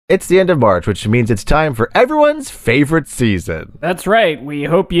It's the end of March, which means it's time for everyone's favorite season. That's right. We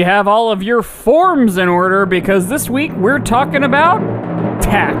hope you have all of your forms in order because this week we're talking about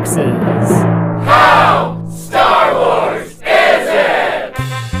taxes. How Star Wars is it?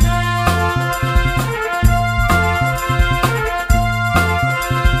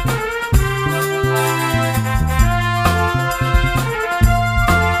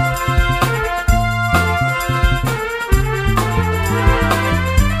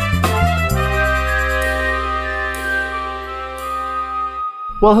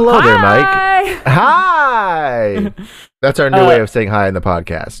 Well, hello there, Mike. Hi! That's our new way of saying hi in the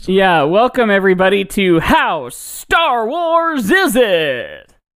podcast. Yeah, welcome everybody to How Star Wars Is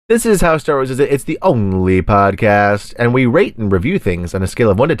It? This is How Star Wars Is It. It's the only podcast, and we rate and review things on a scale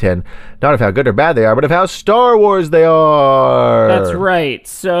of 1 to 10, not of how good or bad they are, but of how Star Wars they are. That's right.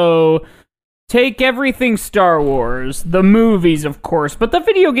 So take everything Star Wars, the movies, of course, but the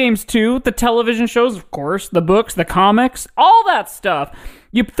video games too, the television shows, of course, the books, the comics, all that stuff.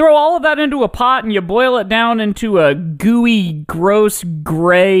 You throw all of that into a pot and you boil it down into a gooey, gross,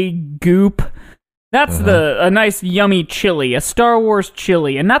 gray goop. That's a nice, yummy chili, a Star Wars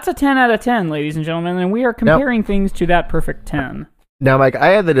chili. And that's a 10 out of 10, ladies and gentlemen. And we are comparing things to that perfect 10. Now, Mike,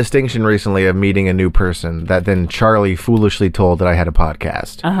 I had the distinction recently of meeting a new person that then Charlie foolishly told that I had a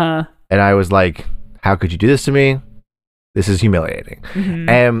podcast. Uh-huh. And I was like, how could you do this to me? This is humiliating.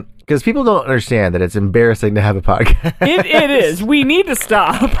 And because people don't understand that it's embarrassing to have a podcast. It is. We need to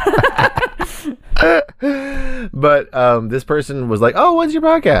stop. But this person was like, oh, what's your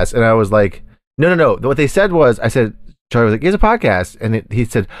podcast? And I was like, no. What they said was, I said, Charlie was like, he has a podcast. And he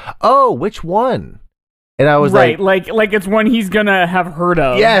said, oh, which one? And I was like it's one he's going to have heard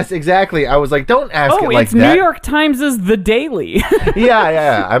of. Yes, exactly. I was like, don't ask it like it's that. New York Times' The Daily.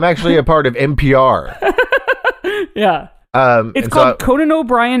 Yeah. I'm actually a part of NPR. Yeah. It's called Conan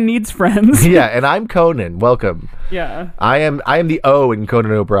O'Brien Needs Friends. Yeah, and I'm Conan. Welcome. Yeah. I am the O in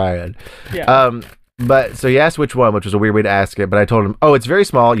Conan O'Brien. Yeah. But so he asked which one, which was a weird way to ask it, but I told him, oh, it's very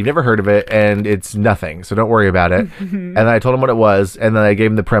small, you've never heard of it, and it's nothing, so don't worry about it. And then I told him what it was, and then I gave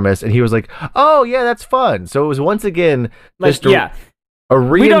him the premise, and he was like, oh, yeah, that's fun. So it was once again just we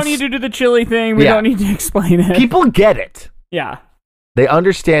don't need to do the chili thing. We don't need to explain it. People get it. Yeah. They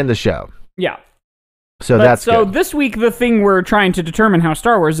understand the show. Yeah. So that's good. This week, the thing we're trying to determine how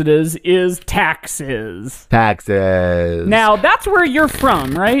Star Wars it is taxes. Taxes. Now, that's where you're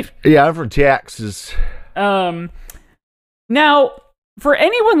from, right? Yeah, I'm from Texas. Now, for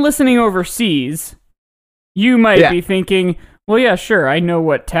anyone listening overseas, you might be thinking, well, yeah, sure, I know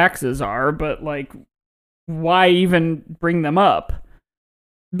what taxes are, but, like, why even bring them up?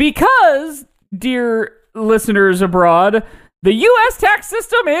 Because, dear listeners abroad, the U.S. tax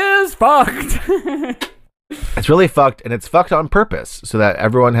system is fucked. It's really fucked, and it's fucked on purpose so that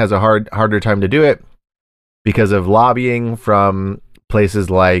everyone has a harder time to do it because of lobbying from places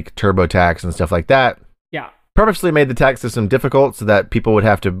like TurboTax and stuff like that. Yeah. Purposely made the tax system difficult so that people would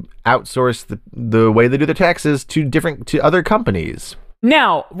have to outsource the way they do their taxes to other companies.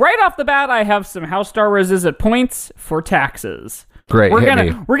 Now, right off the bat, I have some How Star Wars Is It points for taxes. Great.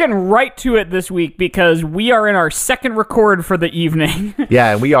 We're getting right to it this week because we are in our second record for the evening.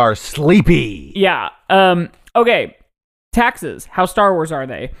 Yeah, and we are sleepy. Yeah. Okay. Taxes. How Star Wars are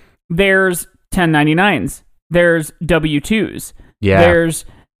they? There's 1099s. There's W2s. Yeah. There's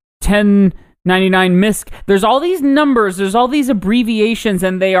 1099 MISC. There's all these numbers. There's all these abbreviations,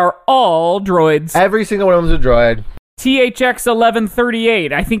 and they are all droids. Every single one of them's a droid. THX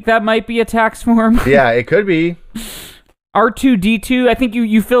 1138. I think that might be a tax form. Yeah, it could be. R2D2, I think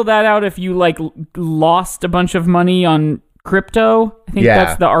you fill that out if you like lost a bunch of money on crypto. I think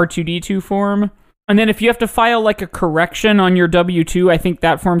that's the R2D2 form. And then if you have to file like a correction on your W2, I think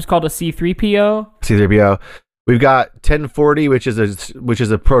that form's called a C3PO. C3PO. We've got 1040, which is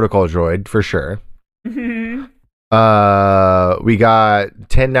a protocol droid for sure. Mm-hmm. We got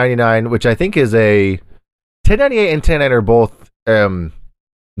 1099, which I think is a 1098 and 1099 are both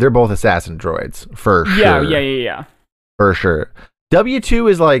they're both assassin droids for sure. Yeah. For sure.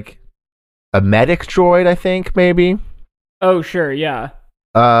 W2 is like a medic droid, I think, maybe. Oh, sure, yeah.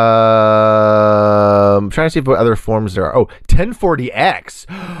 I'm trying to see what other forms there are. Oh, 1040X.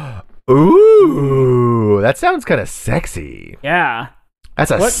 Ooh, that sounds kind of sexy. Yeah. That's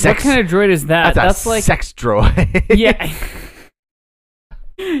a what kind of droid is that? That's like sex droid. Yeah.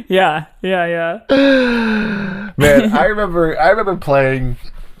 yeah. Man, I remember playing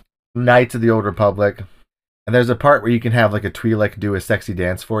Knights of the Old Republic. And there's a part where you can have like a Twi'lek do a sexy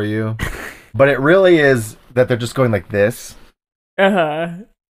dance for you. But it really is that they're just going like this. Uh-huh.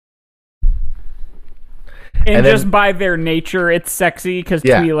 And then, just by their nature, it's sexy because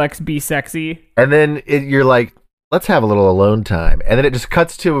Yeah. Twi'leks be sexy. and then you're like, let's have a little alone time. And then it just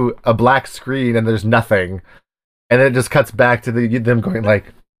cuts to a black screen and there's nothing. And then it just cuts back to them going like,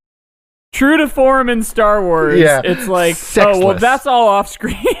 True to form in Star Wars, Yeah. it's like, Sexless. oh, well, that's all off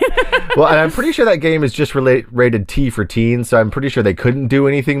screen. well, and I'm pretty sure that game is just rated T for teens, so I'm pretty sure they couldn't do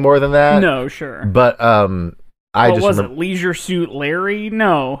anything more than that. No, sure. But I What just was remember. it? Leisure Suit Larry?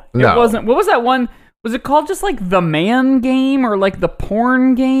 No. No. It wasn't. What was that one? Was it called just like the man game or like the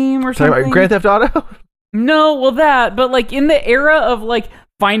porn game or Talking something? about Grand Theft Auto? No, well that, but like in the era of like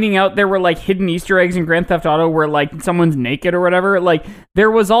finding out there were like hidden Easter eggs in Grand Theft Auto where like someone's naked or whatever, like there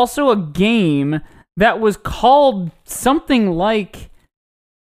was also a game that was called something like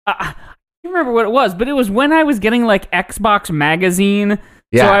I don't remember what it was, but it was when I was getting like Xbox Magazine.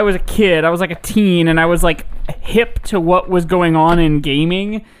 Yeah. So I was a kid, I was like a teen, and I was like hip to what was going on in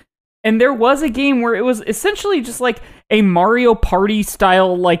gaming. And there was a game where it was essentially just like a Mario Party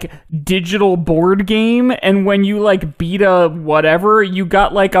style like digital board game, and when you like beat a whatever, you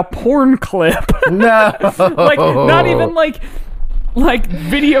got like a porn clip. No. Like not even like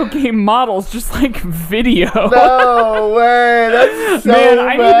video game models, just like video. No way. That's so Man,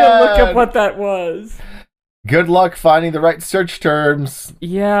 I need to look bad. up what that was. Good luck finding the right search terms.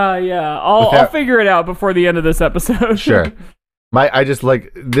 Yeah. I'll figure it out before the end of this episode. Sure. I just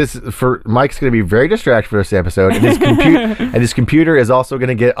like this for Mike's going to be very distracted for this episode, and his computer is also going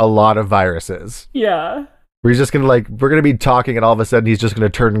to get a lot of viruses. Yeah. We're just going to we're going to be talking, and all of a sudden he's just going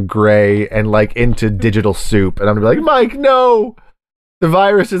to turn gray and like into digital soup, and I'm going to be like, Mike, no, the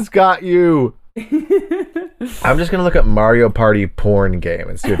virus has got you. I'm just going to look up Mario Party porn game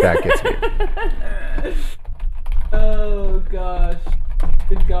and see what that gets me. Oh gosh.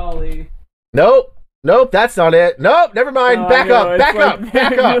 Good golly. Nope, that's not it. Nope, never mind. Oh, Back I know, up, it's back like- up,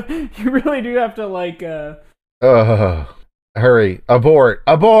 back up. You really do have to like Hurry.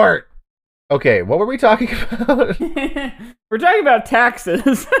 Abort. Okay, what were we talking about? We're talking about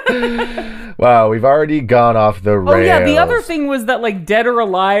taxes. Wow, we've already gone off the rails. Oh yeah, the other thing was that like Dead or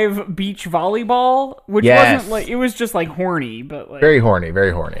Alive beach volleyball, which Yes. wasn't like, it was just like horny, but like Very horny.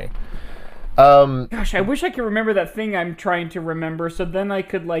 gosh, I wish I could remember that thing I'm trying to remember, so then I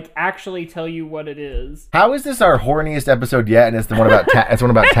could like actually tell you what it is. How is this our horniest episode yet? And it's the one about it's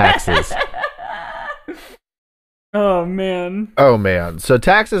one about taxes. Oh man. Oh man, so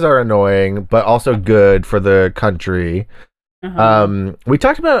taxes are annoying, but also good for the country. Uh-huh. We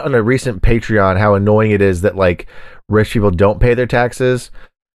talked about on a recent Patreon how annoying it is that like rich people don't pay their taxes,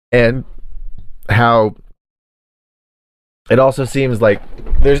 and how it also seems like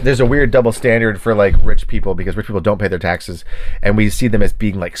there's a weird double standard for like rich people, because rich people don't pay their taxes, and we see them as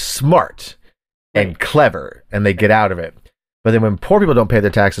being like smart and clever, and they get out of it. But then when poor people don't pay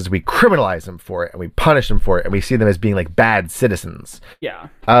their taxes, we criminalize them for it, and we punish them for it, and we see them as being like bad citizens. Yeah.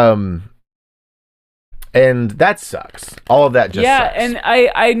 And that sucks. All of that just sucks. And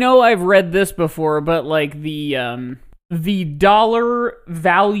I know I've read this before, but like the dollar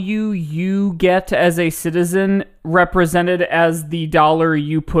value you get as a citizen represented as the dollar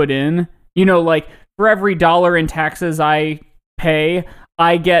you put in. You know, like for every dollar in taxes I pay,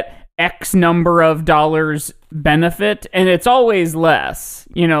 I get X number of dollars benefit, and it's always less.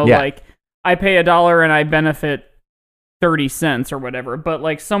 You know, Yeah. like I pay $1 and I benefit 30 cents or whatever, but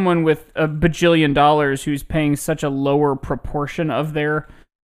like someone with a bajillion dollars who's paying such a lower proportion of their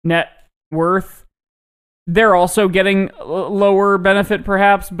net worth, they're also getting lower benefit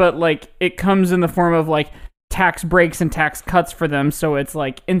perhaps, but like it comes in the form of like tax breaks and tax cuts for them, so it's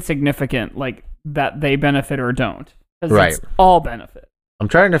like insignificant like that they benefit or don't. 'Cause Right. It's all benefit. I'm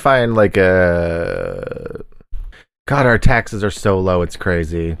trying to find like a... God, our taxes are so low, it's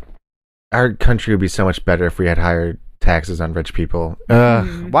crazy. Our country would be so much better if we had higher taxes on rich people.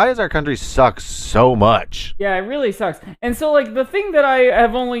 Why does our country suck so much? Yeah, it really sucks. And so, like, the thing that I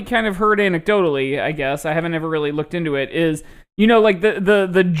have only kind of heard anecdotally, I guess, I haven't ever really looked into it, is, you know, like,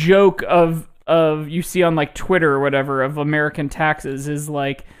 the joke of you see on, like, Twitter or whatever, of American taxes is,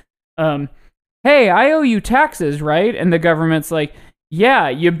 like, hey, I owe you taxes, right? And the government's like, yeah,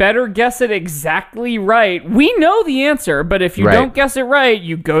 you better guess it exactly right. We know the answer, but if you Right. don't guess it right,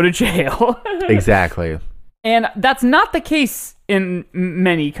 you go to jail. Exactly. And that's not the case in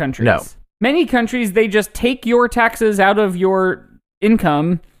many countries. No. Many countries, they just take your taxes out of your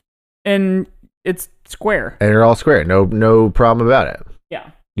income, and it's square. And they're all square. No problem about it. Yeah.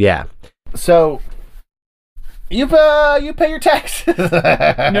 Yeah. So, you pay your taxes.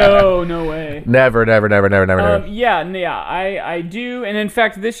 No way. Never. Yeah, I do. And in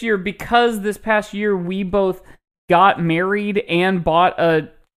fact, this year, because this past year we both got married and bought a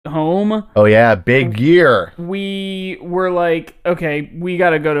home, Oh yeah, big year. we were like, okay, we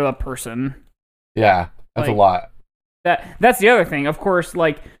got to go to a person. Yeah, that's a Like- lot. That's the other thing. Of course,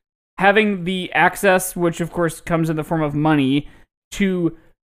 like having the access, which of course comes in the form of money, to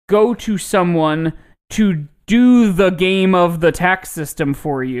go to someone to do the game of the tax system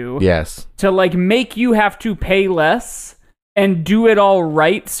for you, Yes. to like make you have to pay less and do it all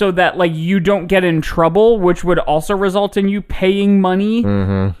right so that like you don't get in trouble, which would also result in you paying money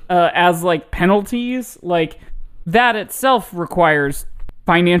as like penalties. Like that itself requires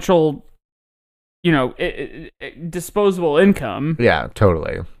financial, disposable income. Yeah,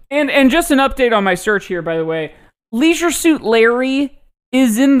 totally. And just an update on my search here, by the way. Leisure Suit Larry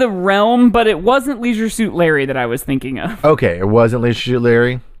is in the realm, but it wasn't Leisure Suit Larry that I was thinking of. Okay, it wasn't Leisure Suit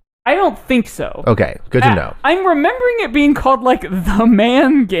Larry. I don't think so. Okay, good to know. I'm remembering it being called like the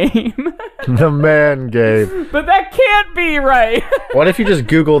Man Game, The Man Game. but that can't be right. What if you just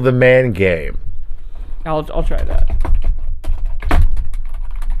Google the Man Game? I'll try that.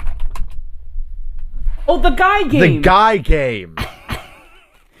 Oh, the Guy Game. The Guy Game.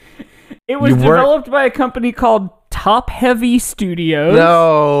 It was You weren't- developed by a company called Top Heavy Studios.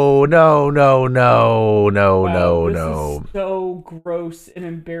 No. Wow, this No. is so gross and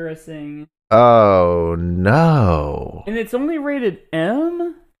embarrassing. Oh no. And it's only rated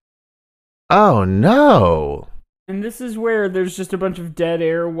M? Oh no. And this is where there's just a bunch of dead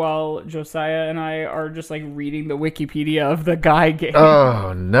air while Josiah and I are just like reading the Wikipedia of the Guy Game.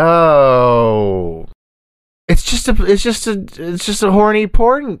 Oh no. It's just a horny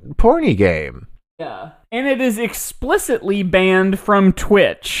porny game. Yeah. And it is explicitly banned from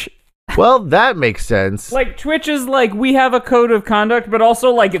Twitch. Well, that makes sense. Like, Twitch is like, we have a code of conduct, but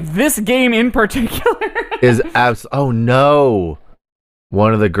also, like, this game in particular. Oh no.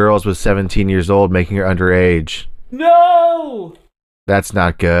 One of the girls was 17 years old, making her underage. No! That's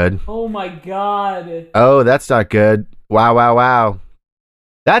not good. Oh my god. Oh, that's not good. Wow.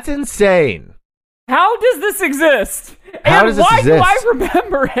 That's insane. How does this exist? How and does this why exist? do I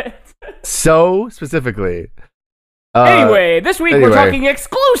remember it? So specifically. Anyway, this week we're anyway. talking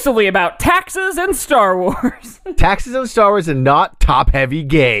exclusively about taxes and Star Wars. Taxes on Star Wars and not top-heavy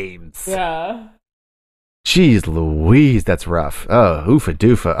games. Yeah. Jeez Louise, that's rough. Oh, oofa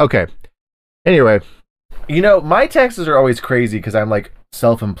doofa. Okay. Anyway, my taxes are always crazy because I'm like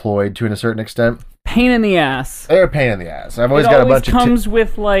self-employed to a certain extent. Pain in the ass. They're a pain in the ass. I've always It got a always bunch of comes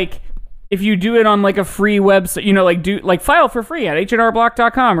with like, if you do it on like a free website, like file for free at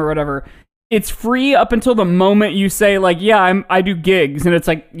hnrblock.com or whatever. It's free up until the moment you say like, yeah, I do gigs, and it's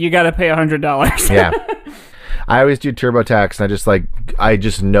like you got to pay $100. Yeah. I always do TurboTax, and I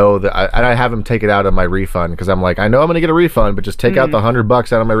just know that I have them take it out of my refund because I'm like, I know I'm going to get a refund, but just take out the $100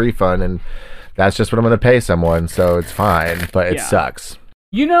 out of my refund, and that's just what I'm going to pay someone, so it's fine, but it sucks.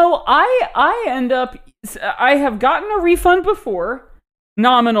 I have gotten a refund before,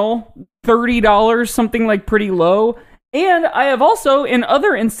 nominal, $30, something like pretty low, and I have also, in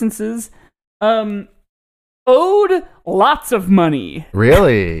other instances, owed lots of money.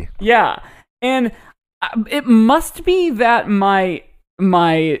 Really? Yeah, and it must be that my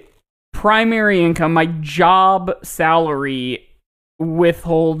primary income, my job salary,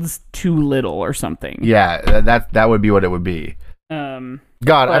 withholds too little or something. Yeah, that would be what it would be.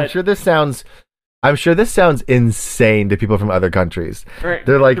 God, I'm sure this sounds insane to people from other countries. Right,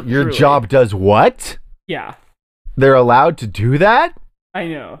 They're like, your truly. job does what? Yeah, They're allowed to do that? I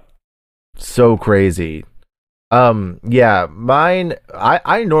know. So crazy. Yeah, mine,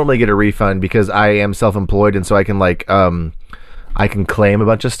 I normally get a refund because I am self-employed, and so I can I can claim a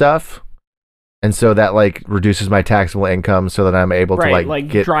bunch of stuff. And so that reduces my taxable income so that I'm able to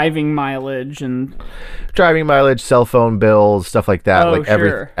get driving mileage and driving mileage, cell phone bills, stuff like that. Oh,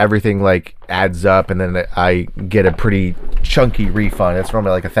 sure. Everything adds up, and then I get a pretty chunky refund. It's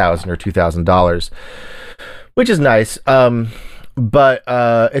normally $1,000 or $2,000, which is nice. But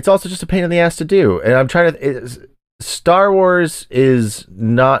it's also just a pain in the ass to do. And I'm trying to. Star Wars is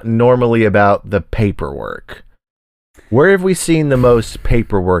not normally about the paperwork. Where have we seen the most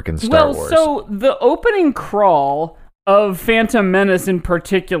paperwork in Star Wars? So the opening crawl of Phantom Menace in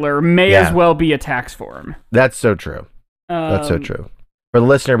particular may as well be a tax form. That's so true. That's so true. For the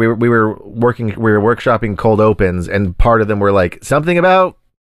listener, we were workshopping cold opens, and part of them were something about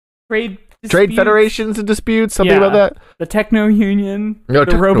trade federations and disputes, something about that. The Techno Union, No,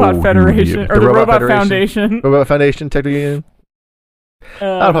 the Robot Federation, or the Robot Foundation. Robot Foundation, Techno Union.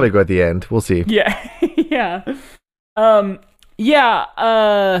 I'll probably go at the end. We'll see. Yeah, yeah.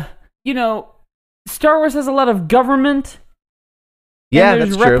 Star Wars has a lot of government. Yeah, and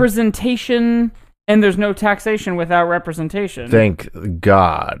there's that's true. representation, And there's no taxation without representation. Thank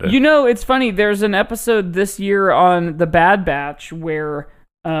God. You know, it's funny. There's an episode this year on The Bad Batch where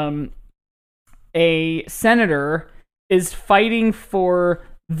a senator is fighting for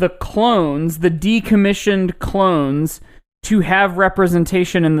the clones, the decommissioned clones, to have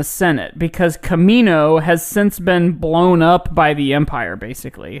representation in the Senate because Kamino has since been blown up by the Empire,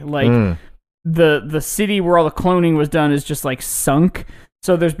 basically. Like, the city where all the cloning was done is just, like, sunk.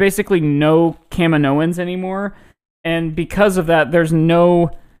 So there's basically no Kaminoans anymore. And because of that, there's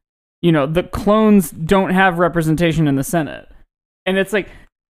no... You know, the clones don't have representation in the Senate. And it's like,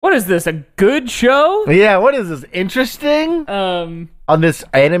 what is this, a good show? Yeah, what is this, interesting? On this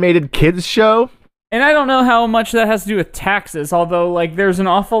animated kids show? And I don't know how much that has to do with taxes, although, like, there's an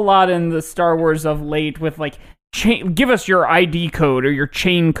awful lot in the Star Wars of late with, like, give us your ID code or your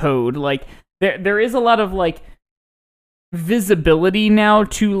chain code. Like, there is a lot of, like, visibility now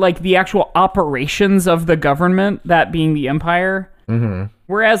to, like, the actual operations of the government, that being the Empire. Mm-hmm.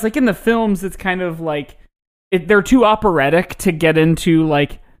 Whereas, like, in the films, it's kind of, like, they're too operatic to get into,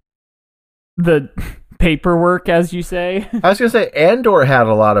 like, the paperwork, as you say. I was going to say, Andor had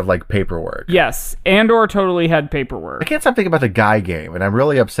a lot of, like, paperwork. Yes, Andor totally had paperwork. I can't stop thinking about the Guy game, and I'm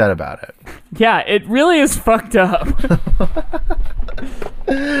really upset about it. Yeah, it really is fucked up.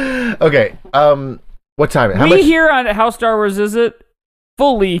 Okay, what time? We here on How Star Wars Is It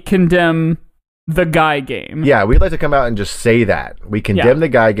fully condemn the Guy game. Yeah, we'd like to come out and just say that. We condemn the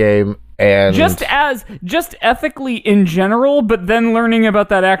Guy game, and... Just ethically in general, but then learning about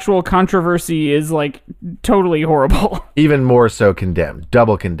that actual controversy is, like, totally horrible. Even more so condemned.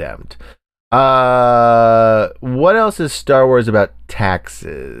 Double condemned. What else is Star Wars about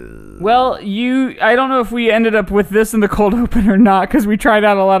taxes? Well, I don't know if we ended up with this in the cold open or not, because we tried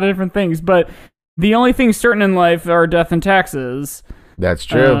out a lot of different things, but the only things certain in life are death and taxes. That's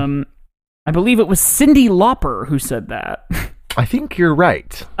true. I believe it was Cyndi Lauper who said that. I think you're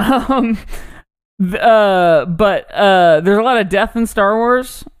right. But there's a lot of death in Star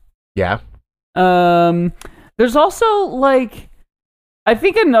Wars. Yeah. There's also, like, I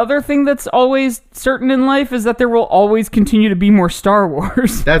think another thing that's always certain in life is that there will always continue to be more Star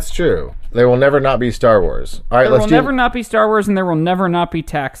Wars. That's true. There will never not be Star Wars. All right, there will never not be Star Wars, and there will never not be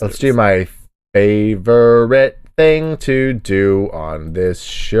taxes. Let's do my favorite thing to do on this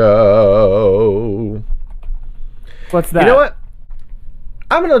show. What's that? You know what?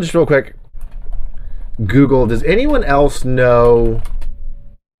 I'm going to just real quick Google, does anyone else know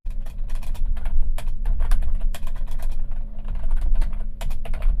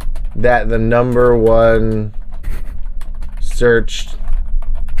that the number one searched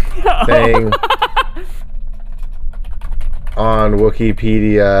thing on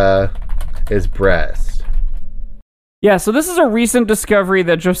Wikipedia is breast? Yeah, so this is a recent discovery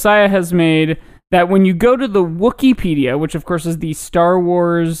that Josiah has made, that when you go to the Wikipedia, which of course is the Star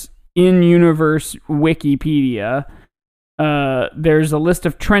Wars in-universe Wikipedia, there's a list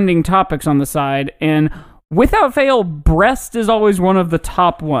of trending topics on the side, and without fail, breast is always one of the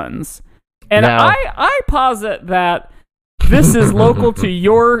top ones. And Now, I posit that this is local to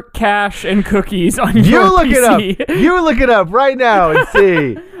your cache and cookies on your you look PC. it up. You look it up right now and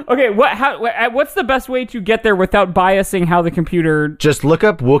see. Okay, what's the best way to get there without biasing how the computer... Just look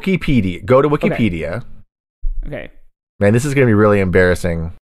up Wikipedia. Go to Wikipedia. Okay. Man, this is going to be really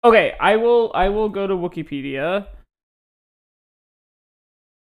embarrassing. Okay, I will go to Wikipedia.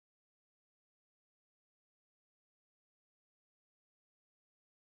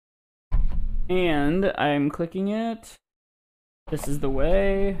 And I'm clicking it. This is the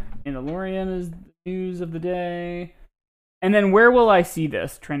way. Mandalorian is the news of the day. And then where will I see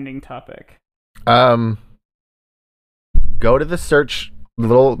this trending topic? Go to the search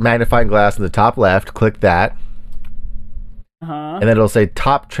little magnifying glass in the top left. Click that. Uh-huh. And then it'll say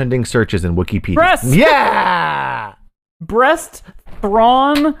top trending searches in Wikipedia. Breast! Yeah! Breast,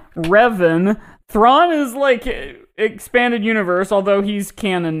 Thrawn, Revan. Thrawn is like expanded universe, although he's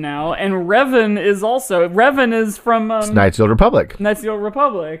canon now. And Revan is from Knights of the Old Republic. Knights of the Old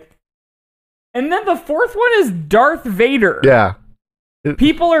Republic. And then the fourth one is Darth Vader. Yeah.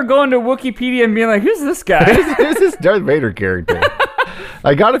 People are going to Wikipedia and being like, who's this guy? Who's this Darth Vader character?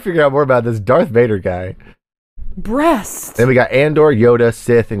 I gotta figure out more about this Darth Vader guy. Breast. Then we got Andor, Yoda,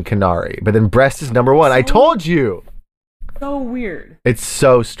 Sith, and Kenari. But then breast is number one. I told you! So weird. It's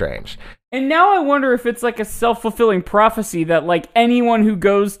so strange. And now I wonder if it's like a self-fulfilling prophecy that like anyone who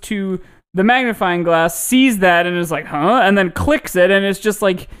goes to the magnifying glass sees that and is like, huh? And then clicks it and it's just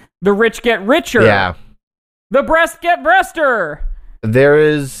like, the rich get richer. Yeah. The breast get breaster. There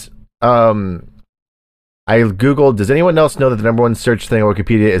is, I Googled, does anyone else know that the number one search thing on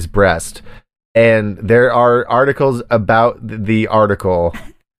Wikipedia is breast? and there are articles about the article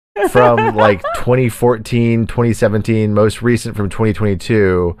from like 2014, 2017, most recent from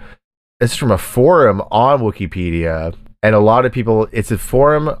 2022. It's from a forum on Wikipedia, and a lot of people, it's a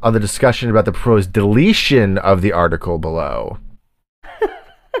forum on the discussion about the proposed deletion of the article below.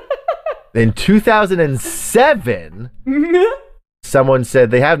 In 2007, someone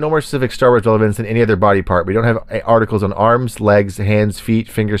said they have no more specific Star Wars relevance than any other body part. We don't have articles on arms, legs, hands, feet,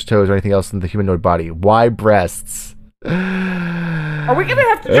 fingers, toes, or anything else in the humanoid body. Why breasts? Are we gonna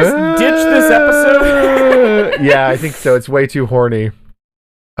have to just ditch this episode? Yeah, I think so. It's way too horny.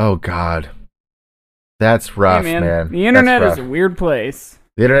 Oh God, that's rough, Hey, man. The internet That's is a rough. weird place.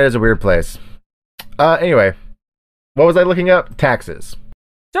 The internet is a weird place. Anyway, what was I looking up? Taxes.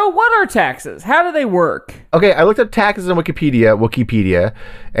 So what are taxes? How do they work? Okay, I looked up taxes on Wikipedia,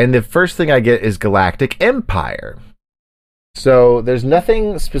 and the first thing I get is Galactic Empire. So there's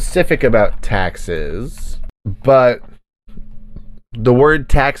nothing specific about taxes, but the word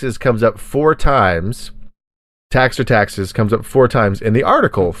taxes comes up 4 times. Tax or taxes comes up 4 times in the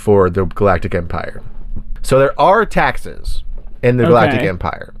article for the Galactic Empire. So there are taxes in the Galactic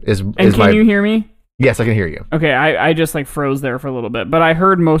Empire. Can you hear me? Yes, I can hear you. Okay, I just like froze there for a little bit, but I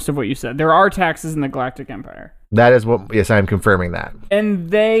heard most of what you said. There are taxes in the Galactic Empire. That is what, yes, I am confirming that.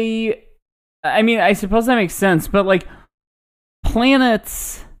 And I suppose that makes sense, but like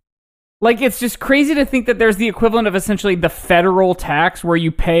planets, like it's just crazy to think that there's the equivalent of essentially the federal tax where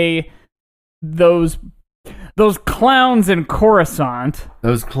you pay those clowns in Coruscant.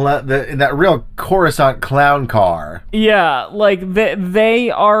 That real Coruscant clown car. Yeah, like they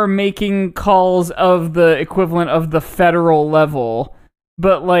are making calls of the equivalent of the federal level,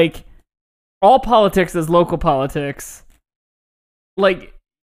 but like all politics is local politics. Like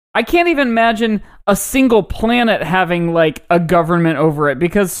I can't even imagine a single planet having like a government over it,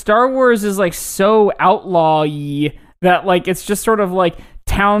 because Star Wars is like so outlaw-y that like it's just sort of like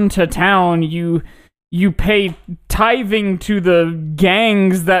town to town you pay tithing to the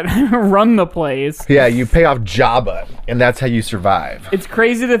gangs that run the place. Yeah, you pay off Jabba, and that's how you survive. It's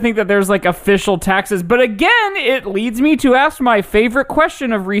crazy to think that there's like official taxes. But again, it leads me to ask my favorite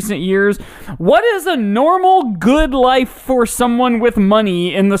question of recent years. What is a normal good life for someone with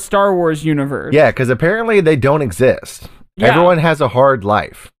money in the Star Wars universe? Yeah, because apparently they don't exist. Yeah. Everyone has a hard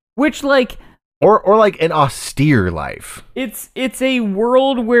life. Which like... Or like an austere life. It's a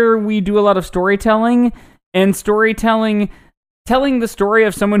world where we do a lot of storytelling, and telling the story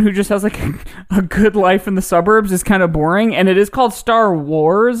of someone who just has like a good life in the suburbs is kind of boring, and it is called Star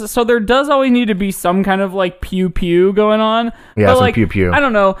Wars, so there does always need to be some kind of like pew pew going on. Yeah, but, some like, pew pew. I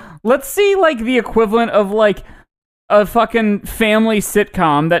don't know. Let's see like the equivalent of like a fucking family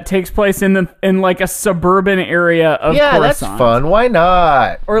sitcom that takes place in like a suburban area of Coruscant. That's fun. Why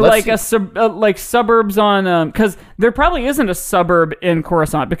not? Or like like suburbs on because there probably isn't a suburb in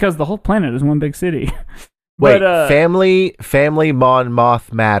Coruscant because the whole planet is one big city. Wait, but, family Mon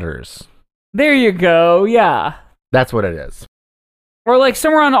Moth matters. There you go. Yeah. That's what it is. Or like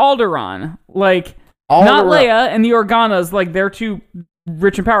somewhere on Alderaan, like not Leia and the Organas, like they're too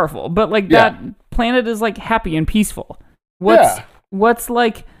rich and powerful, but like that planet is like happy and peaceful. What's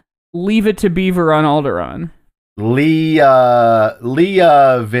like Leave It to Beaver on Alderaan? Leave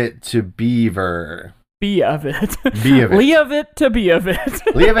it to Beaver. Be of it. Be of it. Leave it to be of it.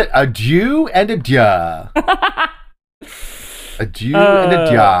 Leave it adieu and adieu. Adieu and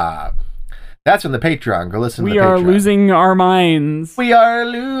adieu. That's from the Patreon. Go listen to the Patreon. We are losing our minds. We are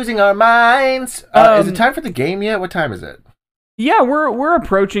losing our minds. Is it time for the game yet? What time is it? Yeah, we're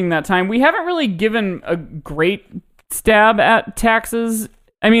approaching that time. We haven't really given a great stab at taxes.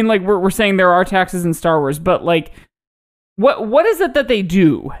 I mean, like we're saying there are taxes in Star Wars, but like, what is it that they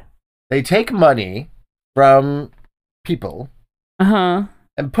do? They take money from people, and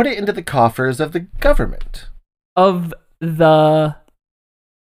put it into the coffers of the government of the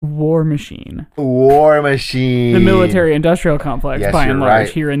war machine. War machine. The military-industrial complex, yes, by and large, right.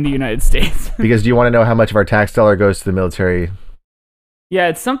 here in the United States. Because do you want to know how much of our tax dollar goes to the military? Yeah,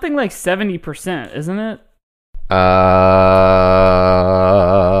 it's something like 70%, isn't it?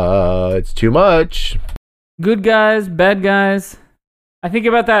 It's too much. Good guys, bad guys. I think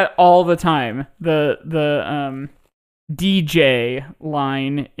about that all the time. The DJ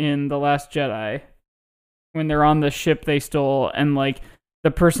line in The Last Jedi, when they're on the ship they stole, and like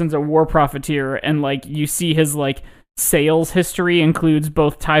the person's a war profiteer, and like you see his like sales history includes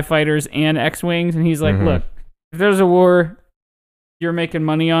both TIE fighters and X-Wings, and he's like, look, if there's a war, you're making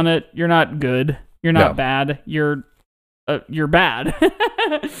money on it, you're not good. You're not bad. You're bad.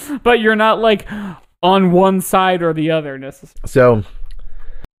 But you're not like on one side or the other necessarily. So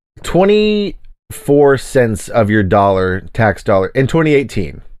 24 cents of your tax dollar in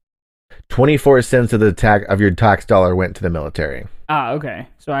 2018. 24 cents of of your tax dollar went to the military. Ah, okay.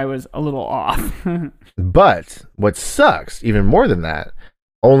 So I was a little off. But what sucks, even more than that,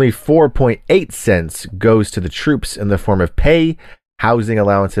 only 4.8 cents goes to the troops in the form of pay, housing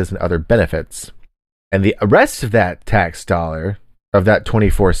allowances, and other benefits. And the rest of that tax dollar, of that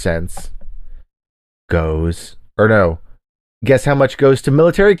 24 cents, guess how much goes to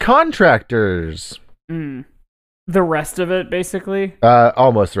military contractors? The rest of it, basically?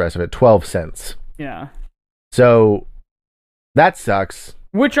 Almost the rest of it, 12 cents. Yeah. So, that sucks.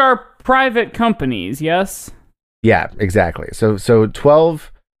 Which are private companies, yes? Yeah, exactly. So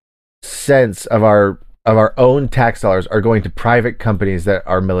 12 cents of our own tax dollars are going to private companies that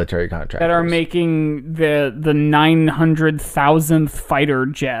are military contractors. That are making the 900,000th fighter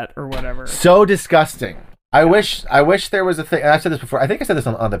jet or whatever. So disgusting. I wish there was a thing, and I've said this before, I think I said this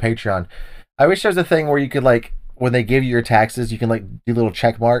on the Patreon. I wish there was a thing where you could, like, when they give you your taxes, you can, like, do little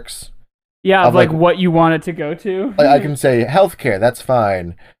check marks. Yeah, of like what you want it to go to. I can say healthcare, that's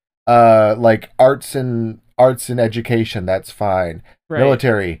fine. Like arts and education, that's fine. Right.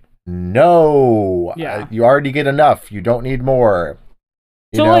 Military, no. Yeah. You already get enough. You don't need more.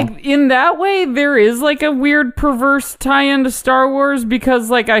 So, like, in that way, there is, like, a weird perverse tie-in to Star Wars, because,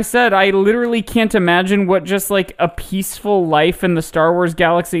 like I said, I literally can't imagine what just, like, a peaceful life in the Star Wars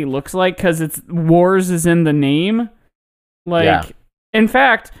galaxy looks like, because it's Wars is in the name. Like, in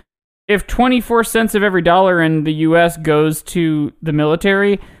fact, if 24 cents of every dollar in the U.S. goes to the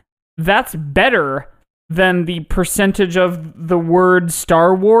military, that's better than the percentage of the word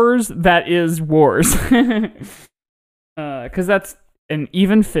Star Wars that is wars. Because that's an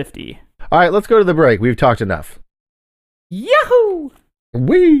even 50. All right, let's go to the break. We've talked enough. Yahoo!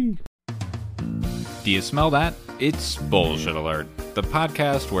 Wee! Do you smell that? It's Bullshit Alert, the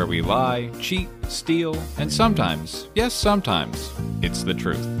podcast where we lie, cheat, steal, and sometimes, yes, sometimes, it's the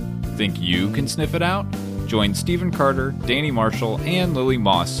truth. Think you can sniff it out? Join Stephen Carter, Danny Marshall, and Lily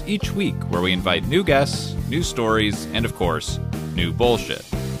Moss each week where we invite new guests, new stories, and of course, new bullshit.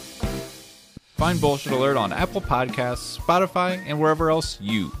 Find Bullshit Alert on Apple Podcasts, Spotify, and wherever else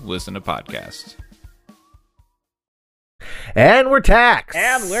you listen to podcasts. And we're taxed.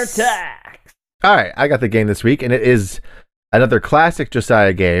 All right, I got the game this week, and it is another classic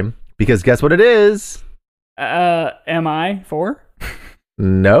Josiah game, because guess what it is? Am I 4?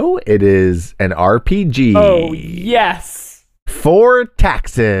 No, it is an RPG. Oh, yes. For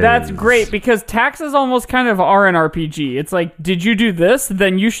taxes. That's great, because taxes almost kind of are an RPG. It's like, did you do this?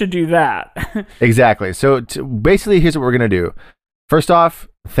 Then you should do that. Exactly. So basically, here's what we're going to do. First off,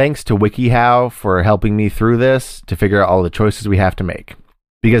 thanks to WikiHow for helping me through this to figure out all the choices we have to make.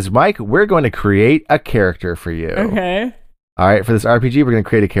 Because, Mike, we're going to create a character for you. Okay. All right, for this RPG, we're going to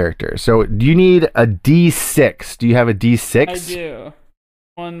create a character. So do you need a D6? Do you have a D6? I do.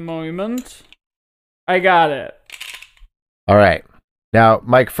 One moment. I got it. All right. Now,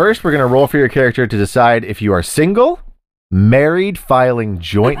 Mike, first we're going to roll for your character to decide if you are single, married filing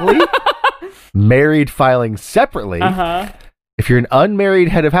jointly, married filing separately, if you're an unmarried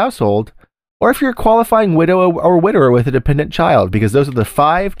head of household, or if you're a qualifying widow or widower with a dependent child, because those are the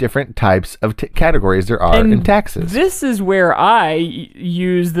 5 different types of categories there are in taxes. This is where I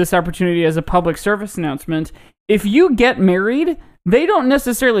use this opportunity as a public service announcement. If you get married, they don't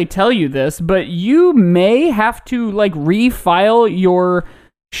necessarily tell you this, but you may have to, like, refile your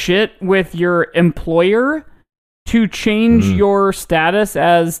shit with your employer to change your status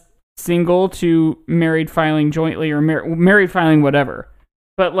as single to married filing jointly or married filing whatever.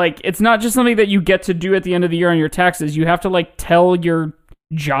 But, like, it's not just something that you get to do at the end of the year on your taxes. You have to, like, tell your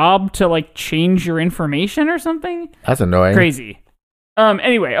job to, like, change your information or something. That's annoying. Crazy.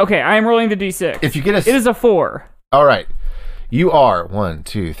 Anyway, okay, I am rolling the D6. If you get it is a 4. All right. You are 1,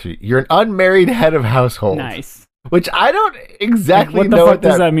 2, 3. You're an unmarried head of household. Nice. Which I don't exactly know what the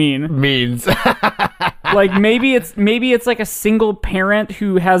fuck does that mean? Means. Like, maybe it's like a single parent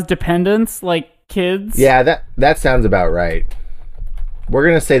who has dependents, like kids. Yeah, that sounds about right. We're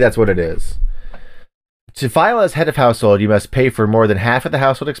going to say that's what it is. To file as head of household, you must pay for more than half of the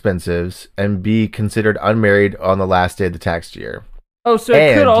household expenses and be considered unmarried on the last day of the tax year. Oh, so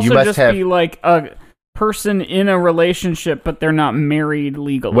it could also just be like a person in a relationship, but they're not married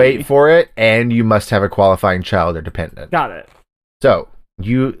legally. Wait for it, and you must have a qualifying child or dependent. Got it. So,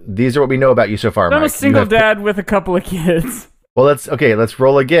 these are what we know about you so far, Mike. I'm a single dad with a couple of kids. Well, let's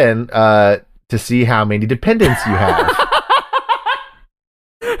roll again to see how many dependents you have.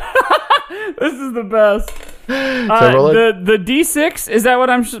 This is the best. The D6, is that what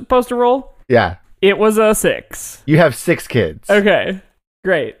I'm supposed to roll? Yeah. It was a 6. You have 6 kids. Okay.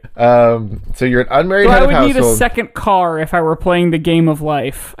 Great. So you're an unmarried So head I of would household. need a second car if I were playing the game of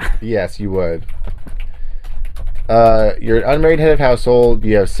life. Yes, you would. You're an unmarried head of household.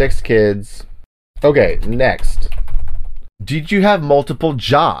 You have 6 kids. Okay, next. Did you have multiple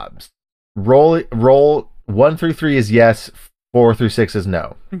jobs? Roll 1 through 3 is yes. 4 through 6 is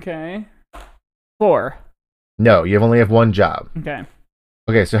no. Okay. 4. No, you only have one job. Okay.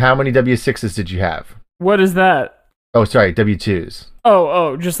 Okay, so how many W6s did you have? What is that? Oh, sorry, W2s.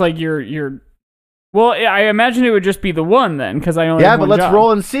 Oh, just like your. Well, I imagine it would just be the one then, because I only Yeah, have but one let's job.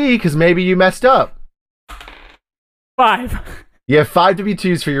 roll and see, because maybe you messed up. 5. You have 5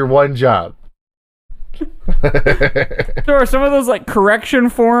 W2s for your one job. So are some of those like correction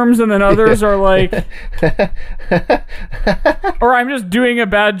forms, and then others are like, or I'm just doing a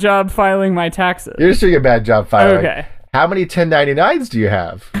bad job filing my taxes. You're just doing a bad job filing. Okay. How many 1099s do you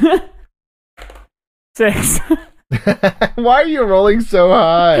have? 6. Why are you rolling so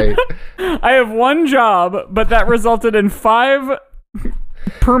high? I have one job, but that resulted in 5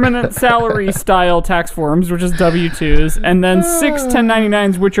 permanent salary style tax forms, which is W-2s, and then 6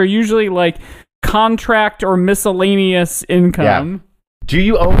 1099s, which are usually like contract or miscellaneous income. Do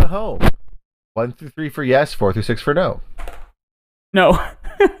you own a home? 1 through 3 for yes, 4 through 6 for no. No.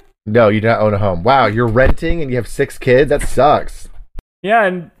 No, you do not own a home. Wow, you're renting and you have 6 kids? That sucks. Yeah,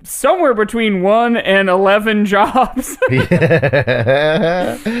 and somewhere between 1 and 11 jobs. Do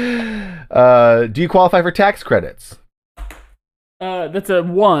you qualify for tax credits? That's a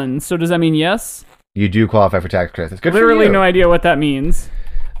 1, so does that mean yes? You do qualify for tax credits. It's good Literally for you. no idea what that means.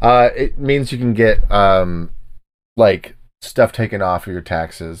 It means you can get like stuff taken off of your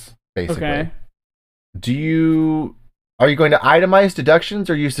taxes, basically. Okay. Are you going to itemize deductions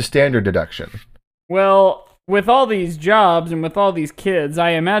or use the standard deduction? Well, with all these jobs and with all these kids, I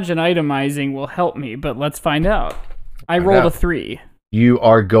imagine itemizing will help me, but let's find out. I rolled a 3. You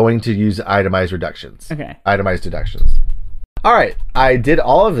are going to use itemized reductions. Okay. Itemized deductions. All right, I did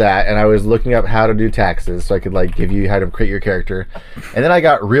all of that, and I was looking up how to do taxes, so I could like give you how to create your character, and then I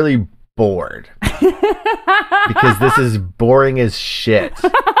got really bored because this is boring as shit.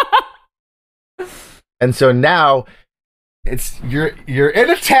 And so now you're in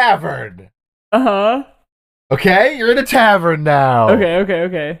a tavern. Uh-huh. Okay, you're in a tavern now.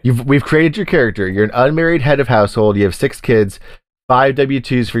 Okay. We've created your character. You're an unmarried head of household. You have 6 kids, 5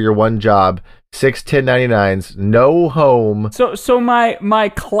 W-2s for your one job, 6 1099s, no home. So my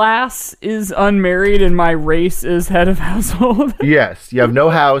class is unmarried and my race is head of household. Yes, you have no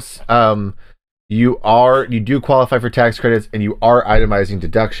house. You do qualify for tax credits, and you are itemizing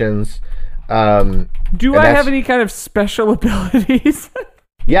deductions. Do I have any kind of special abilities?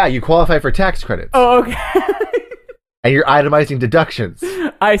 Yeah, you qualify for tax credits. Oh, okay. And you're itemizing deductions.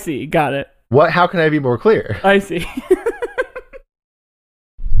 I see. Got it. How can I be more clear? I see.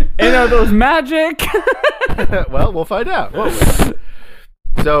 And are those magic? Well, we'll find out.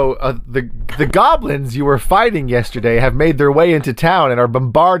 So the goblins you were fighting yesterday have made their way into town and are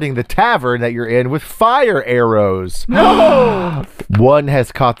bombarding the tavern that you're in with fire arrows. No! One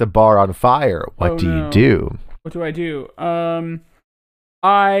has caught the bar on fire. What do you do? What do I do?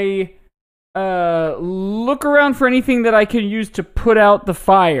 I look around for anything that I can use to put out the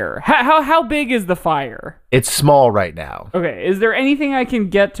fire. How big is the fire? It's small right now. Okay, is there anything I can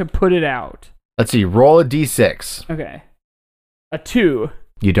get to put it out? Let's see. Roll a d6. Okay. A 2.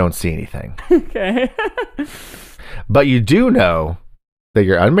 You don't see anything. Okay. But you do know that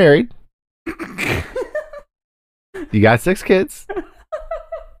you're unmarried. You got 6 kids.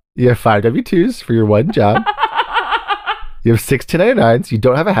 You have 5 W-2s for your one job. You have 6 1099s. You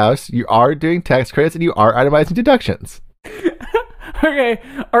don't have a house. You are doing tax credits, and you are itemizing deductions. Okay.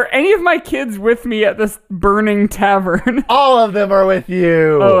 Are any of my kids with me at this burning tavern? All of them are with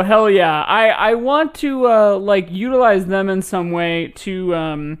you. Oh, hell yeah. I want to utilize them in some way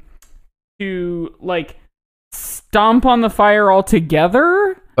to stomp on the fire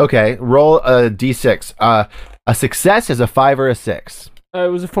altogether. Okay, roll a d6. A success is a 5 or a 6.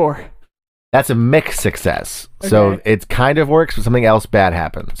 It was a 4. That's a mixed success. So Okay. it kind of works, but something else bad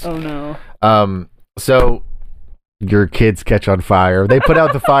happens. Oh no. So your kids catch on fire. They put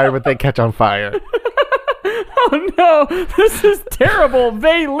out the fire, but they catch on fire. Oh no, this is terrible.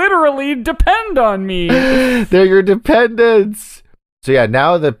 They literally depend on me. They're your dependents. So yeah,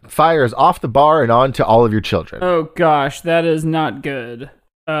 now the fire is off the bar and on to all of your children. Oh gosh, that is not good.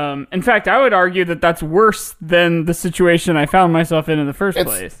 In fact, I would argue that that's worse than the situation I found myself in the first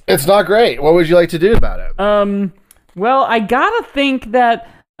place. It's not great. What would you like to do about it? Well, I gotta think that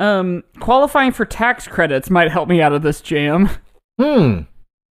qualifying for tax credits might help me out of this jam.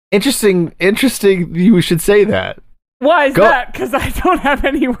 Interesting you should say that. Why is Go- that? Because I don't have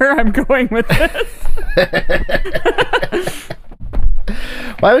anywhere I'm going with this.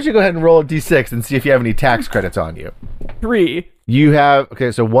 Why don't you go ahead and roll a d6 and see if you have any tax credits on you? 3. You have,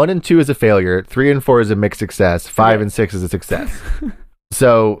 okay, so 1 and 2 is a failure, 3 and 4 is a mixed success, 5 and 6 is a success.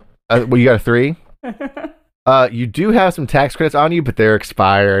 So, well, you got a 3? You do have some tax credits on you, but they're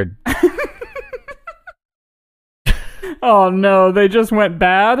expired. Oh no, they just went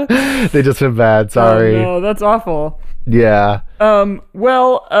bad. They just went bad, sorry. Oh, no, that's awful. Yeah.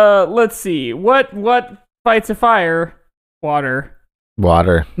 Well, let's see. What fights a fire? Water.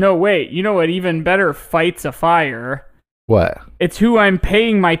 Water. No, wait. You know what even better fights a fire? What? It's who I'm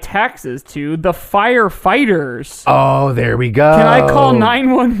paying my taxes to, the firefighters. Oh, there we go. Can I call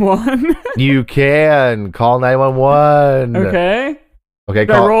 911? You can. Call 911. Okay. Okay,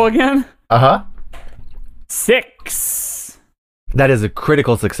 Did I roll again? Uh-huh. 6. That is a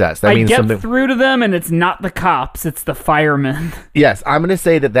critical success. That I means get something. through to them, and it's not the cops, it's the firemen. Yes, I'm going to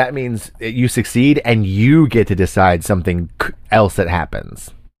say that means you succeed and you get to decide something else that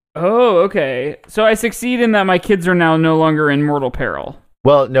happens. Oh, okay. So I succeed in that my kids are now no longer in mortal peril.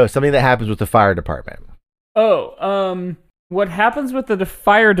 Well, no, something that happens with the fire department. Oh, what happens with the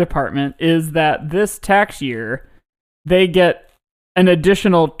fire department is that this tax year, they get an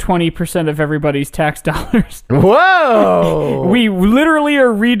additional 20% of everybody's tax dollars. Whoa! We literally are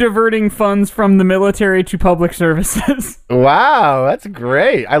rediverting funds from the military to public services. Wow, that's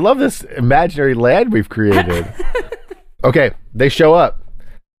great. I love this imaginary land we've created. Okay, they show up.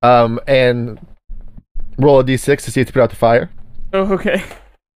 And roll a d6 to see if they put out the fire. Oh, okay.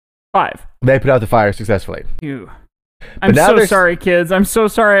 5. They put out the fire successfully. Ew. I'm now so there's- sorry, kids. I'm so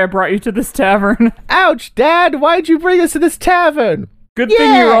sorry I brought you to this tavern. Ouch, Dad! Why'd you bring us to this tavern? Good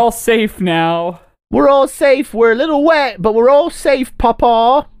thing you're all safe now. We're all safe. We're a little wet, but we're all safe,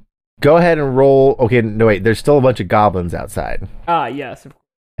 Papa. Go ahead and roll. Okay, no, wait. There's still a bunch of goblins outside. Ah, yes.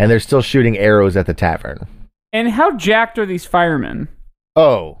 And they're still shooting arrows at the tavern. And how jacked are these firemen?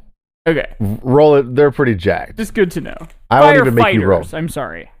 Oh, Okay. roll it. They're pretty jacked. Just good to know. I won't even make you roll. Firefighters, I'm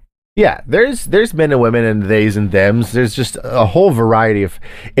sorry. Yeah, there's men and women and theys and thems. There's just a whole variety of.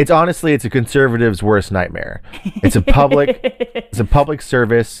 It's honestly, it's a conservative's worst nightmare. It's a public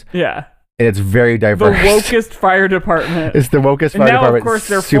service, Yeah. and it's very The diverse. wokest fire department. It's the wokest And fire now, department. of course,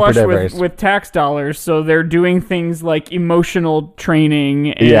 they're super flush diverse. with tax dollars, so they're doing things like emotional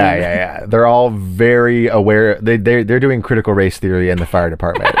training. And Yeah. They're all very aware. They're doing critical race theory in the fire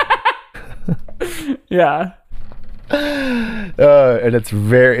department. Yeah. And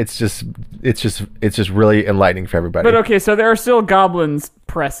it's just really enlightening for everybody. But okay, so there are still goblins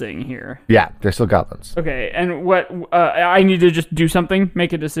pressing here. Yeah, they're still goblins. Okay, and what? I need to just do something,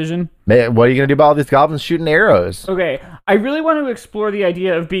 make a decision. Man, what are you gonna do about all these goblins shooting arrows? Okay, I really want to explore the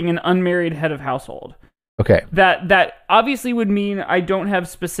idea of being an unmarried head of household. Okay. That obviously would mean I don't have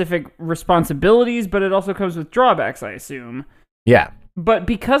specific responsibilities, but it also comes with drawbacks, I assume. Yeah. But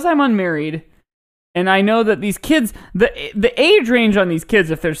because I'm unmarried, and I know that these kids, the age range on these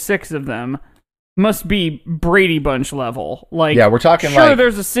kids, if there's 6 of them, must be Brady Bunch level. Like, Yeah, we're talking sure, like-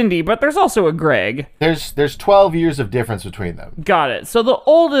 there's a Cindy, but there's also a Greg. There's 12 years of difference between them. Got it. So the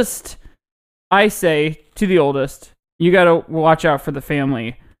oldest, I say to the oldest, you gotta watch out for the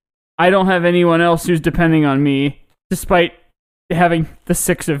family. I don't have anyone else who's depending on me, despite having the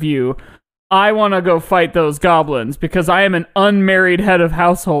 6 of you. I want to go fight those goblins because I am an unmarried head of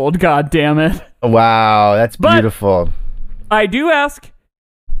household. God damn it! Wow, that's But- beautiful. I do ask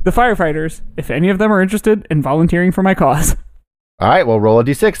the firefighters if any of them are interested in volunteering for my cause. All right, well, roll a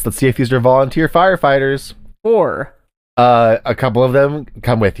d6. Let's see if these are volunteer firefighters. 4. A couple of them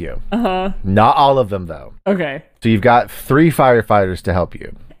come with you. Not all of them, though. Okay. So you've got 3 firefighters to help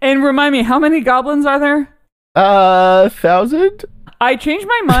you. And remind me, how many goblins are there? 1,000? I changed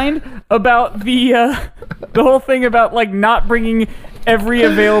my mind about the whole thing about like not bringing every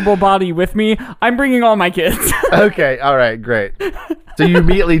available body with me. I'm bringing all my kids. Okay, all right, great. So you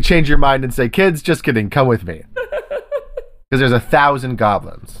immediately change your mind and say, kids, just kidding, come with me. Because there's 1,000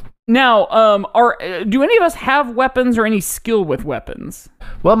 goblins. Now, do any of us have weapons or any skill with weapons?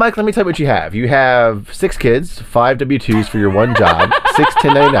 Well, Mike, let me tell you what you have. You have 6 kids, 5 W-2s for your one job, 6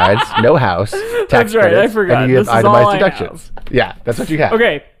 1099s, no house, tax That's right, credits, I forgot. and you have This is all itemized I deductions. Yeah, that's what you have.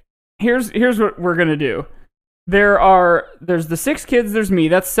 Okay, here's what we're gonna do. There's the 6 kids, there's me,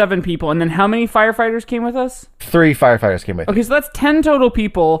 that's 7 people, and then how many firefighters came with us? 3 firefighters came with you. Okay, so that's 10 total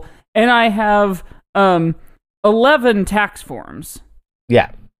people, and I have 11 tax forms.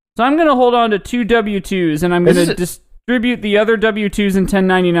 Yeah. So I'm gonna hold on to 2 W-2s, and I'm This gonna is- distribute the other W-2s and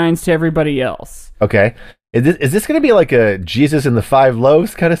 1099s to everybody else. Okay. Is this going to be like a Jesus and the 5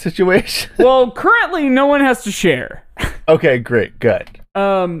 loaves kind of situation? Well, currently no one has to share. Okay, great, good.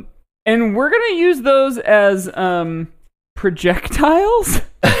 And we're gonna use those as projectiles.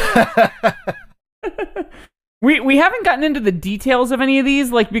 We haven't gotten into the details of any of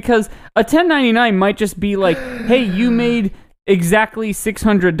these, like, because a 1099 might just be like, hey, you made exactly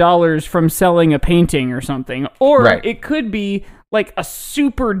 $600 from selling a painting or something, or it could be like a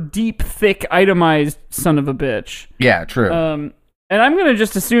super deep, thick, itemized son of a bitch. Yeah, true. And I'm gonna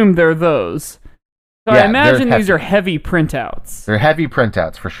just assume they're those. So I imagine these are heavy printouts. They're heavy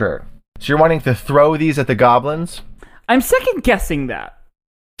printouts for sure. So you're wanting to throw these at the goblins? I'm second guessing that.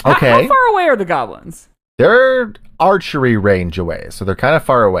 Okay. How far away are the goblins? They're archery range away, so they're kind of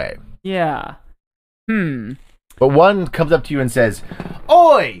far away. Yeah. But one comes up to you and says,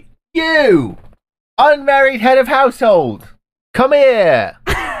 "Oi, you, unmarried head of household, come here."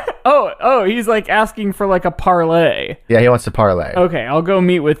 Oh, he's like asking for like a parlay. Yeah, he wants to parlay. Okay, I'll go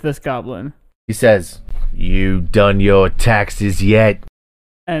meet with this goblin. He says, "You done your taxes yet?"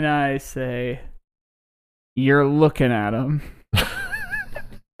 And I say, "You're looking at him."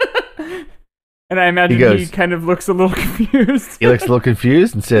 And I imagine he kind of looks a little confused. He looks a little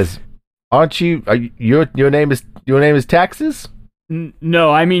confused and says, "Aren't you? Your name is Taxes?"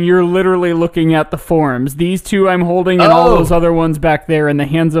 No, I mean you're literally looking at the forms. These two I'm holding, and all those other ones back there in the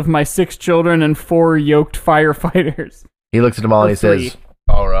hands of my 6 children and 4 yoked firefighters. He looks at them all and he says,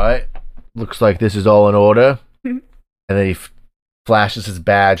 "All right, looks like this is all in order." And then he flashes his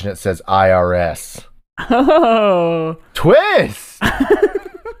badge and it says IRS. Oh, twist!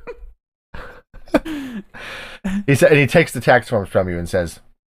 He said, and he takes the tax forms from you and says,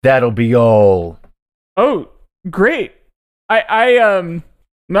 "That'll be all." Oh, great! No,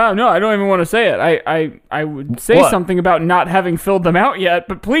 I don't even want to say it. I would say something about not having filled them out yet,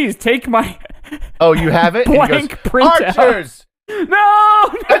 but please take my. Oh, you have it? Blank printout. Archers! No!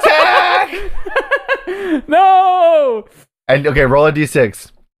 Attack! No! And okay, roll a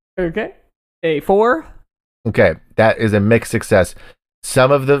d6. Okay. A 4. Okay, that is a mixed success.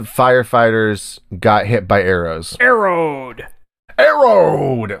 Some of the firefighters got hit by arrows. Arrowed.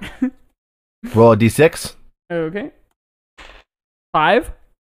 Roll a d6. Okay. 5.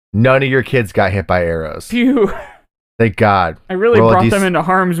 None of your kids got hit by arrows. Phew. Thank God. I really brought them into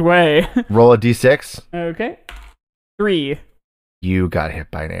harm's way. Roll a d6. Okay. 3. You got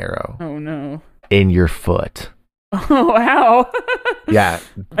hit by an arrow. Oh no. In your foot. Oh, wow. Yeah.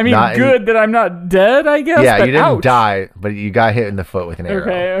 I mean, good that I'm not dead, I guess. Yeah, but you didn't ouch. die, but you got hit in the foot with an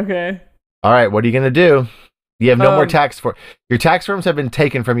arrow. Okay. All right, what are you going to do? You have no more tax forms. Your tax forms have been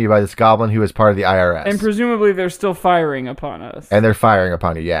taken from you by this goblin who is part of the IRS. And presumably they're still firing upon us. And they're firing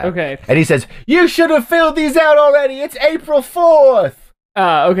upon you, yeah. Okay. And he says, "You should have filled these out already. It's April 4th.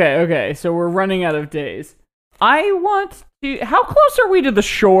 Okay. So we're running out of days. I want to... How close are we to the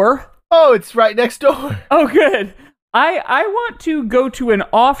shore? Oh, it's right next door. Oh, good. I want to go to an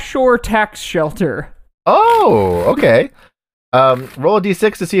offshore tax shelter. Oh, okay. Roll a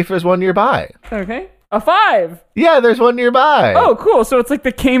d6 to see if there's one nearby. Okay. A 5. Yeah, there's one nearby. Oh, cool. So it's like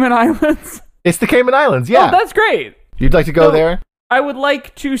the Cayman Islands. It's the Cayman Islands, yeah. Oh, that's great. You'd like to go there? I would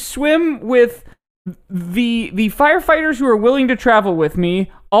like to swim with the firefighters who are willing to travel with me,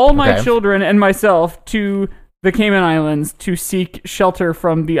 all my children and myself, to the Cayman Islands to seek shelter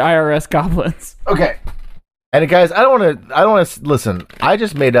from the IRS goblins. Okay. And guys, I don't want to listen. I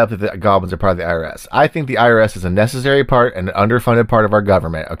just made up that the goblins are part of the IRS. I think the IRS is a necessary part and an underfunded part of our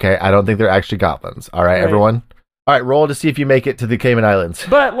government. Okay, I don't think they're actually goblins. All right, everyone. All right, roll to see if you make it to the Cayman Islands.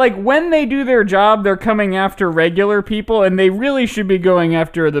 But like when they do their job, they're coming after regular people, and they really should be going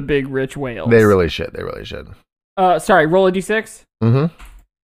after the big rich whales. They really should. Sorry, roll a d6. Mm-hmm.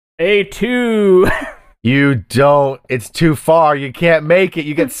 A 2. You don't. It's too far. You can't make it.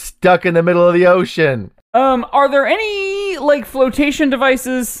 You get stuck in the middle of the ocean. Are there any, like, flotation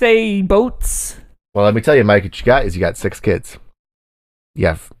devices, say, boats? Well, let me tell you, Mike, what you got 6 kids.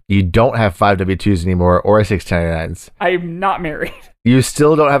 You don't have 5 W-2s anymore or 6 1099s. I'm not married. You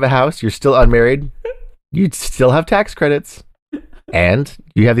still don't have a house. You're still unmarried. You still have tax credits. And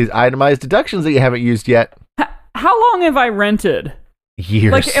you have these itemized deductions that you haven't used yet. How long have I rented?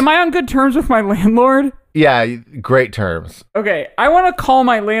 Years. Like, am I on good terms with my landlord? Yeah, great terms. Okay, I want to call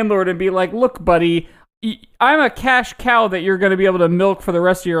my landlord and be like, "Look, buddy, I'm a cash cow that you're going to be able to milk for the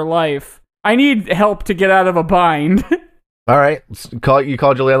rest of your life. I need help to get out of a bind." All right. You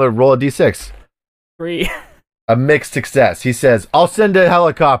called your landlord. Roll a d6. 3. A mixed success. He says, "I'll send a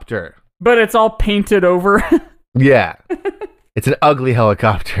helicopter." But it's all painted over. Yeah. It's an ugly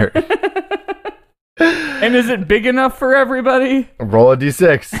helicopter. And is it big enough for everybody? Roll a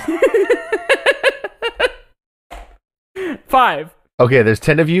d6. 5. Okay, there's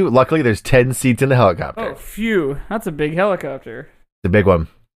 10 of you. Luckily, there's 10 seats in the helicopter. Oh, phew. That's a big helicopter. The big one.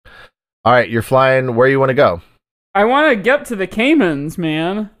 All right, you're flying where you want to go. I want to get to the Caymans,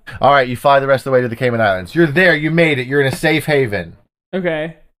 man. All right, you fly the rest of the way to the Cayman Islands. You're there. You made it. You're in a safe haven.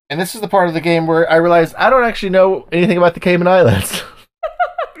 Okay. And this is the part of the game where I realized I don't actually know anything about the Cayman Islands.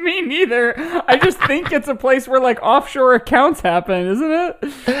 Me neither. I just think it's a place where like offshore accounts happen, isn't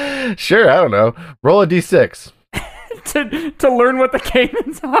it? Sure, I don't know. Roll a d6. to learn what the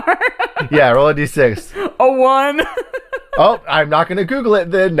Caymans are. Yeah, roll a d6. A 1. Oh, I'm not going to Google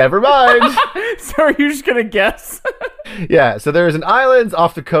it then. Never mind. So are you just going to guess? Yeah, so there's an island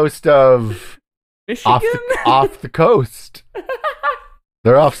off the coast of... Michigan? Off the coast.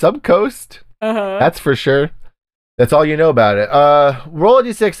 They're off some coast. Uh-huh. That's for sure. That's all you know about it. Roll a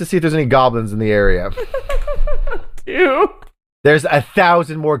d6 to see if there's any goblins in the area. 2. There's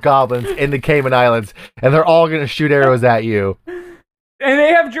 1,000 more goblins in the Cayman Islands, and they're all going to shoot arrows at you. And they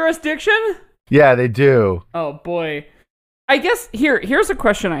have jurisdiction? Yeah, they do. Oh, boy. I guess here's a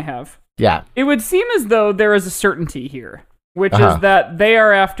question I have. Yeah. It would seem as though there is a certainty here, which Uh-huh. is that they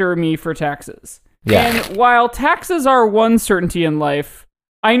are after me for taxes. Yeah. And while taxes are one certainty in life,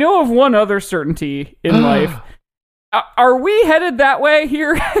 I know of one other certainty in life. Are we headed that way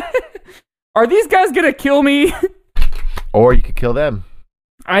here? Are these guys going to kill me? Or you could kill them.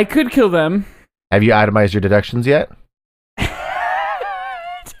 I could kill them. Have you itemized your deductions yet?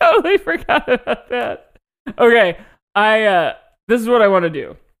 Totally forgot about that. Okay, this is what I want to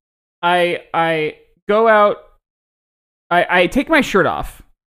do. I go out. I take my shirt off,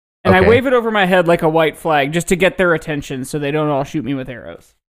 and Okay. I wave it over my head like a white flag, just to get their attention, so they don't all shoot me with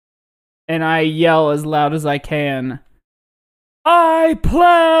arrows. And I yell as loud as I can. I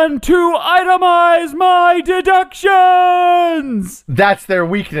plan to itemize my deductions! That's their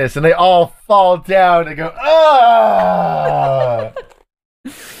weakness, and they all fall down and go, ah!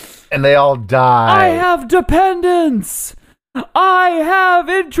 And they all die. I have dependents! I have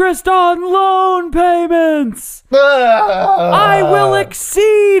interest on loan payments! Ah! I will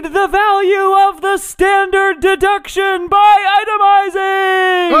exceed the value of the standard deduction by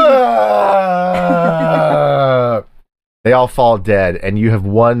itemizing! Ah! They all fall dead, and you have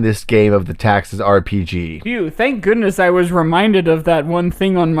won this game of the Taxes RPG. Phew, thank goodness I was reminded of that one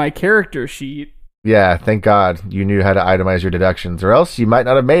thing on my character sheet. Yeah, thank God you knew how to itemize your deductions, or else you might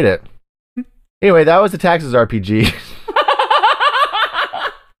not have made it. Anyway, that was the Taxes RPG.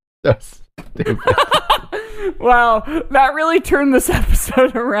 That's stupid. Wow, that really turned this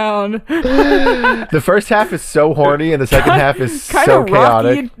episode around. The first half is so horny, and the second half is kind so of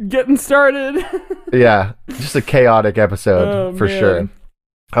chaotic. rocky getting started. Yeah, just a chaotic episode Oh, for man. sure.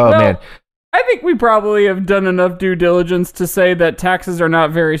 Oh Well, man, I think we probably have done enough due diligence to say that taxes are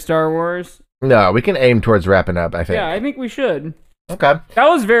not very Star Wars. no, we can aim towards wrapping up. I think. Yeah, I think we should. Okay, That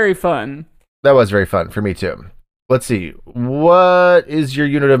was very fun. that was very fun for me too. Let's see, what is your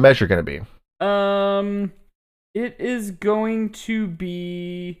unit of measure going to be? It is going to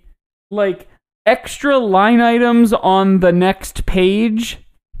be like extra line items on the next page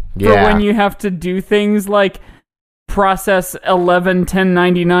for when you have to do things like process 11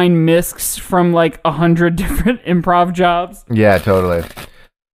 1099 miscs from like 100 different improv jobs. Yeah, totally.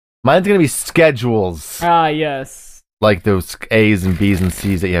 Mine's going to be schedules, Ah, yes. like those A's and B's and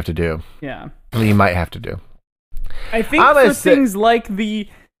C's that you have to do. Yeah. Well, you might have to do. I think I'm for gonna say- things like the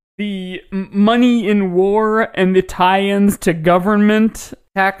money in war and the tie-ins to government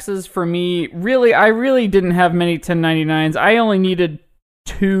taxes for me, I really didn't have many 1099s. I only needed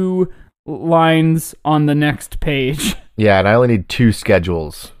 2 lines on the next page. Yeah, and I only need 2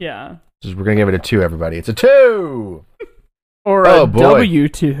 schedules. Yeah. We're going to give it a 2, everybody. It's a 2! Or Oh, a boy.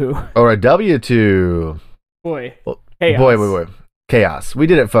 W2. Or a W2. Boy. Well, Chaos. Boy. Chaos. We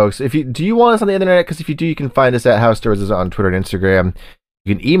did it, folks. Do you want us on the internet? Because if you do, you can find us at House Stores on Twitter and Instagram.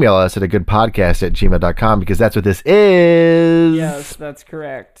 You can email us at agoodpodcast@gmail.com because that's what this is. Yes, that's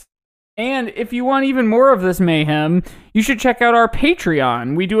correct. And if you want even more of this mayhem, you should check out our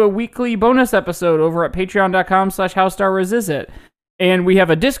Patreon. We do a weekly bonus episode over at patreon.com/howstarwarsisit. And we have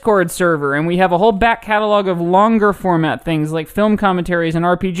a Discord server, and we have a whole back catalog of longer format things like film commentaries and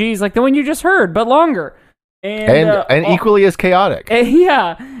RPGs like the one you just heard, but longer. And equally as chaotic.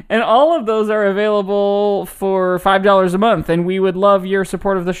 Yeah, and all of those are available for $5 a month, and we would love your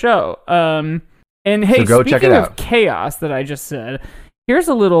support of the show. And hey, So go check speaking it of out. chaos that I just said, here's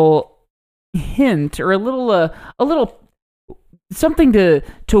a little hint or a little something to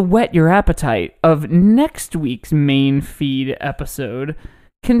whet your appetite of next week's main feed episode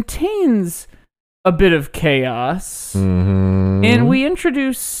contains a bit of chaos. Mm-hmm. And we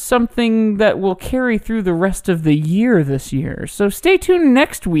introduced something that will carry through the rest of the year this year. So stay tuned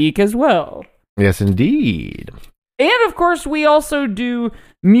next week as well. Yes, indeed. And of course, we also do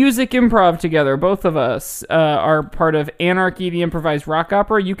music improv together. Both of us are part of Anarchy, the Improvised Rock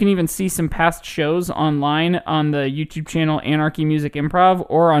Opera. You can even see some past shows online on the YouTube channel Anarchy Music Improv,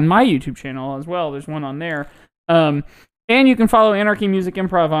 or on my YouTube channel as well. There's one on there. And you can follow Anarchy Music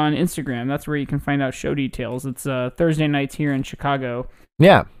Improv on Instagram. That's where you can find out show details. It's Thursday nights here in Chicago.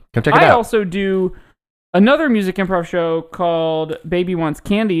 Yeah, come check it out. I also do another music improv show called Baby Wants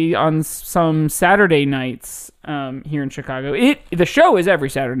Candy on some Saturday nights here in Chicago. The show is every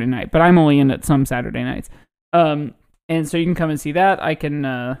Saturday night, but I'm only in it some Saturday nights. And so you can come and see that.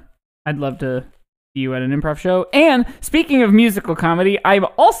 I'd love to see you at an improv show. And speaking of musical comedy, I'm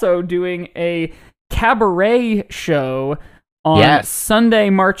also doing a cabaret show on Sunday,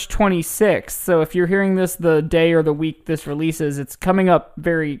 March 26th. So if you're hearing this the day or the week this releases, it's coming up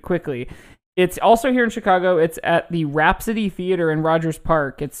very quickly. It's also here in Chicago. It's at the Rhapsody Theater in Rogers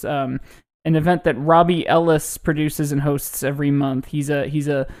Park. It's an event that Robbie Ellis produces and hosts every month. He's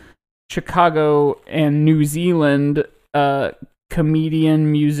a Chicago and New Zealand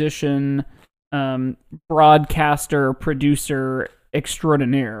comedian, musician, broadcaster, producer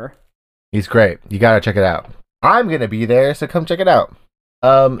extraordinaire. He's great. You gotta check it out. I'm gonna be there, so come check it out.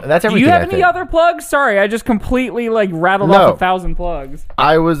 That's everything. Do you have any other plugs? Sorry, I just completely rattled off 1,000 plugs.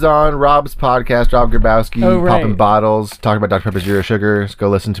 I was on Rob's podcast, Rob Grabowski, Poppin' Bottles, talking about Dr. Pepper Zero Sugar. So go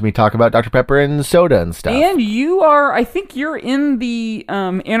listen to me talk about Dr. Pepper and soda and stuff. And I think you're in the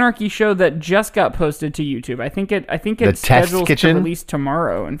Anarchy show that just got posted to YouTube. I think it's scheduled to release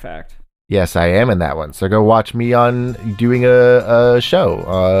tomorrow, in fact. Yes, I am in that one. So go watch me on doing a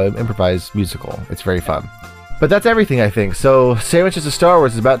show, improvised musical. It's very fun. But that's everything, I think. So, Sandwiches of Star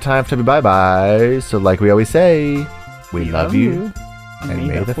Wars is about time to tell me bye-bye. So, like we always say, we love you, and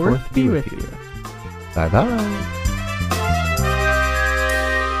may the 4th be with you. Bye-bye.